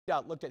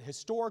Out looked at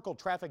historical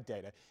traffic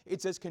data.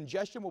 It says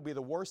congestion will be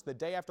the worst the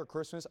day after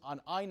Christmas on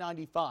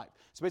I-95,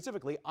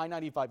 specifically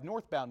I-95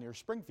 northbound near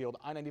Springfield,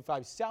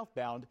 I-95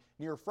 southbound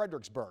near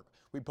Fredericksburg.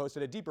 We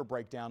posted a deeper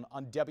breakdown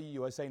on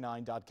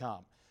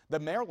WUSA9.com. The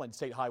Maryland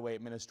State Highway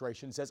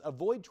Administration says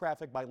avoid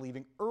traffic by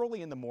leaving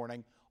early in the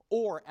morning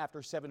or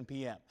after 7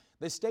 p.m.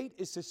 The state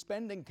is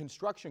suspending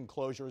construction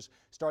closures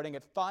starting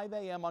at 5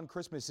 a.m. on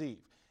Christmas Eve.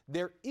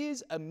 There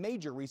is a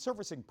major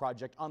resurfacing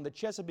project on the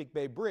Chesapeake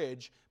Bay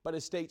Bridge, but a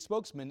state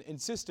spokesman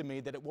insists to me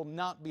that it will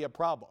not be a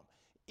problem.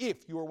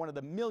 If you are one of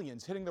the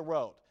millions hitting the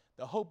road,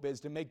 the hope is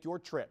to make your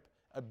trip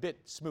a bit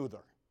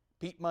smoother.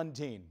 Pete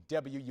Mundine,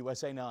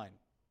 WUSA 9.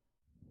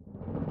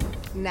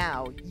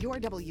 Now, your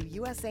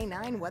WUSA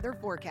 9 weather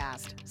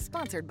forecast,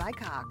 sponsored by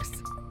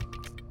Cox.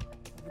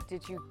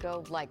 Did you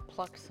go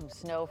pluck some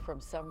snow from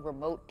some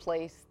remote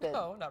place?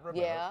 No, not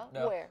remote. Yeah,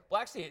 no. Where?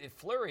 Well, actually, it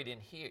flurried in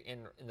here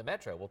in the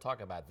metro. We'll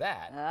talk about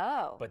that.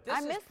 Oh, but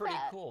this is pretty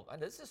cool.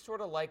 And this is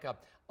sort of like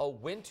a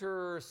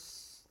winter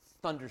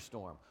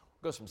thunderstorm.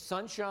 It goes from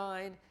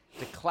sunshine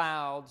to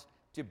clouds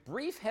to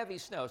brief heavy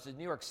snow. This is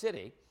New York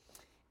City.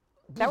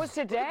 That was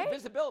today?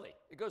 Visibility.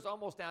 It goes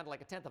almost down to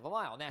like a tenth of a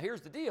mile. Now,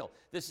 here's the deal.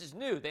 This is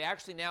new. They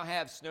actually now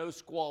have snow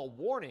squall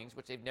warnings,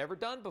 which they've never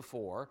done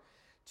before,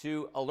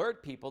 to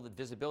alert people that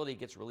visibility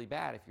gets really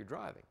bad if you're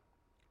driving.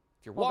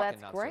 If you're walking,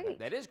 that's not great. so bad.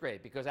 That is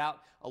great, because out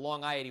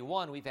along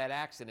I-81, we've had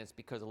accidents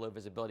because of low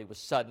visibility with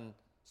sudden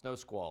snow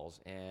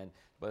squalls, and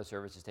the Weather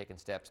Service has taken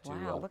steps to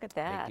look at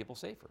that. make people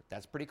safer.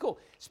 That's pretty cool.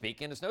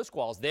 Speaking of snow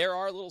squalls, there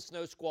are little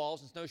snow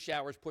squalls and snow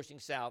showers pushing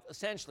south.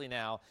 Essentially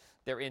now,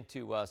 they're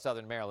into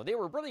southern Maryland. They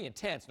were really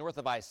intense north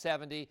of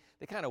I-70.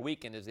 They kind of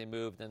weakened as they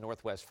moved in the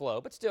northwest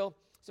flow, but still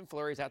some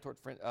flurries out toward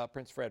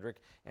Prince Frederick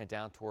and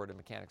down toward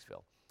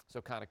Mechanicsville. So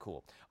kind of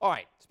cool. All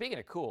right, speaking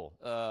of cool,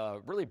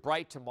 really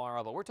bright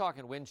tomorrow, but we're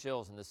talking wind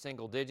chills in the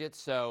single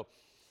digits. So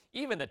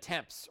even the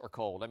temps are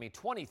cold. I mean,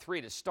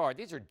 23 to start.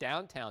 These are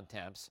downtown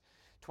temps.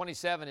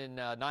 27 in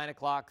 9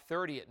 o'clock,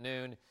 30 at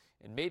noon,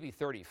 and maybe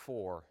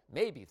 34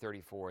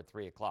 at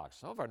 3 o'clock.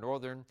 Some of our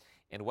northern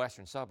and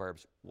western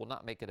suburbs will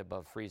not make it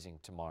above freezing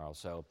tomorrow.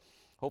 So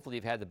hopefully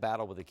you've had the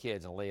battle with the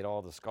kids and laid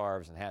all the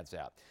scarves and hats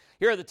out.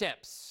 Here are the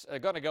temps.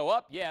 Going to go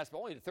up, yes, but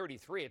only to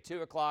 33 at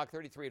 2 o'clock,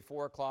 33 at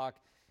 4 o'clock.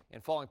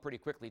 And falling pretty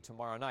quickly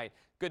tomorrow night.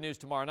 Good news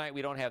tomorrow night,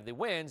 we don't have the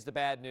winds. The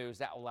bad news,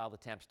 that will allow the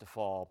temps to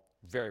fall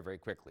very, very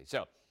quickly.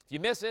 So if you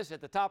miss this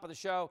at the top of the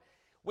show,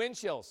 wind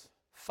chills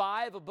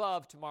 5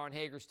 above tomorrow in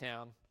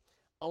Hagerstown,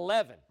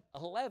 11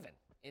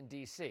 in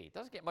D.C.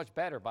 Doesn't get much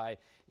better by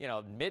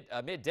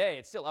midday.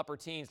 It's still upper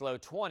teens, low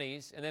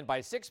 20s, and then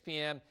by 6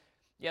 p.m.,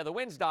 yeah, the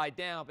winds died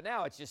down, but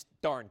now it's just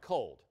darn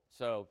cold.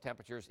 So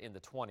temperatures in the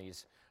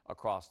 20s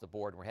across the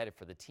board, and we're headed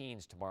for the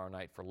teens tomorrow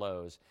night for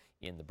lows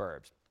in the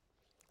burbs.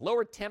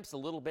 Lower temps a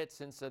little bit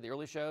since the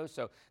early shows,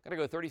 so going to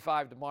go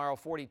 35 tomorrow,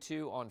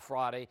 42 on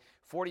Friday,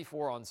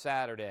 44 on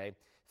Saturday,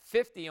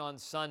 50 on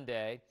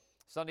Sunday.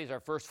 Sunday's our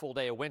first full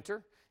day of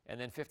winter, and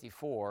then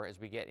 54 as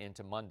we get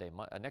into Monday.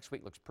 Next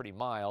week looks pretty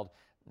mild.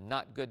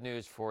 Not good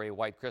news for a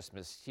white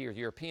Christmas. Here's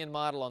the European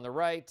model on the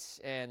right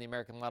and the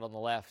American model on the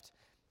left.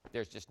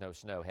 There's just no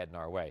snow heading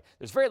our way.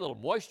 There's very little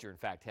moisture, in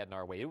fact, heading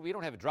our way. We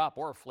don't have a drop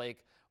or a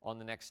flake on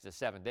the next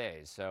 7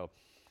 days, so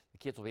the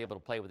kids will be able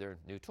to play with their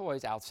new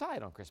toys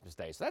outside on Christmas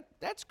Day. So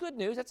that's good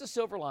news. That's a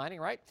silver lining,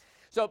 right?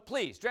 So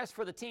please, dress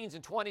for the teens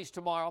and 20s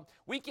tomorrow.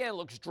 Weekend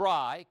looks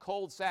dry,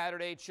 cold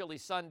Saturday, chilly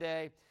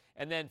Sunday,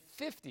 and then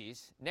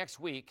 50s next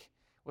week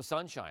with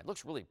sunshine.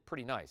 Looks really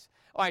pretty nice.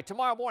 All right,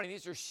 tomorrow morning,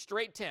 these are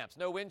straight temps,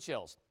 no wind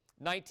chills.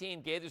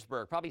 19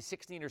 Gaithersburg, probably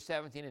 16 or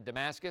 17 in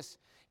Damascus,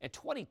 and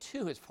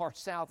 22 as far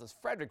south as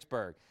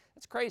Fredericksburg.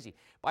 That's crazy.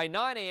 By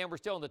 9 a.m., we're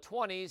still in the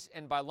 20s,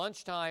 and by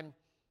lunchtime,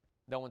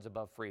 no one's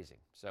above freezing.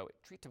 So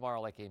treat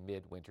tomorrow like a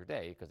midwinter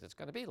day, because it's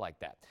going to be like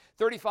that.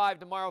 35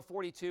 tomorrow,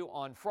 42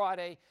 on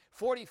Friday,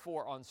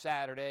 44 on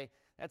Saturday.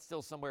 That's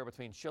still somewhere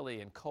between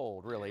chilly and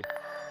cold, really.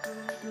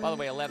 By the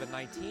way,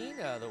 11/19,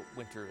 the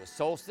winter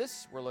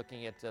solstice. We're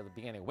looking at the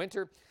beginning of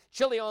winter.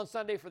 Chilly on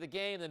Sunday for the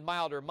game, then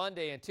milder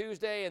Monday and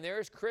Tuesday. And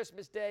there's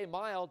Christmas Day,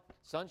 mild.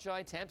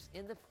 Sunshine temps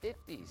in the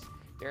 50s.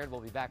 Darren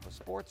will be back with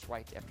sports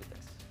right after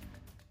this.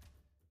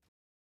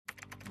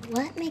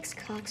 What makes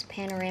Cox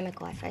panoramic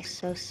Wi-Fi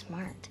so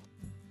smart?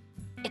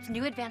 Its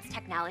new advanced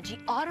technology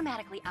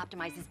automatically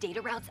optimizes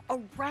data routes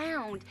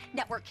around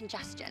network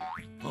congestion.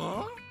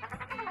 Huh?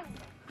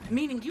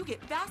 Meaning you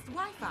get fast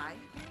Wi-Fi.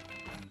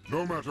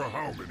 No matter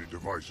how many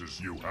devices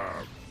you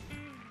have.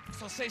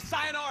 So say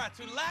sayonara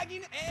to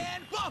lagging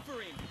and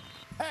buffering.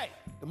 Hey,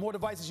 the more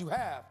devices you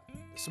have,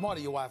 the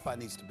smarter your Wi-Fi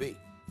needs to be.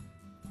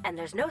 And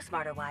there's no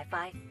smarter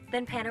Wi-Fi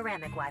than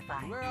panoramic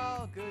Wi-Fi. We're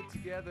all good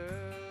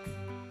together.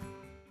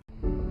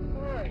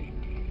 Hey,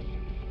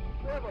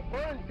 we have a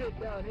burn pit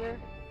down here.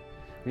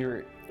 We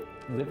were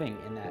living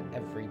in that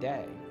every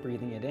day,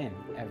 breathing it in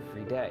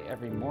every day.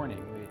 Every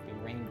morning,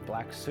 it rained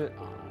black soot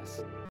on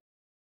us.